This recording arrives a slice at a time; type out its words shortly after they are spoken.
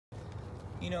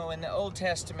You know, in the Old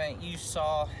Testament, you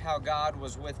saw how God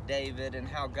was with David and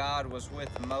how God was with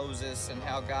Moses and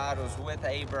how God was with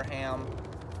Abraham.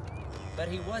 But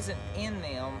he wasn't in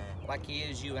them like he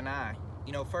is you and I.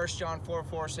 You know, 1 John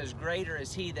 4:4 says, greater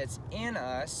is he that's in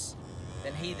us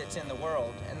than he that's in the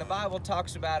world. And the Bible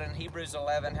talks about in Hebrews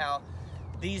 11 how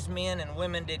these men and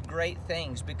women did great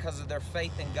things because of their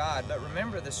faith in God. But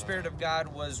remember, the Spirit of God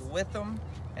was with them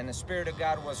and the Spirit of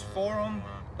God was for them,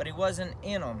 but he wasn't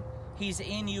in them. He's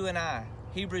in you and I.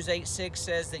 Hebrews 8:6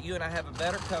 says that you and I have a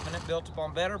better covenant built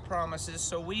upon better promises,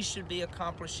 so we should be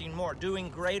accomplishing more, doing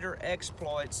greater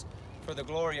exploits for the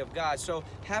glory of God. So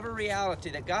have a reality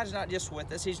that God's not just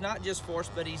with us, he's not just for us,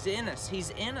 but he's in us.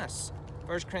 He's in us.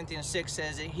 1 Corinthians 6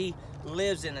 says that he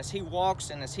lives in us, he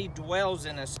walks in us, he dwells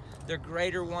in us. The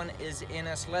greater one is in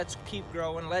us. Let's keep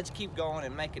growing, let's keep going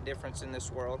and make a difference in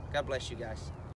this world. God bless you guys.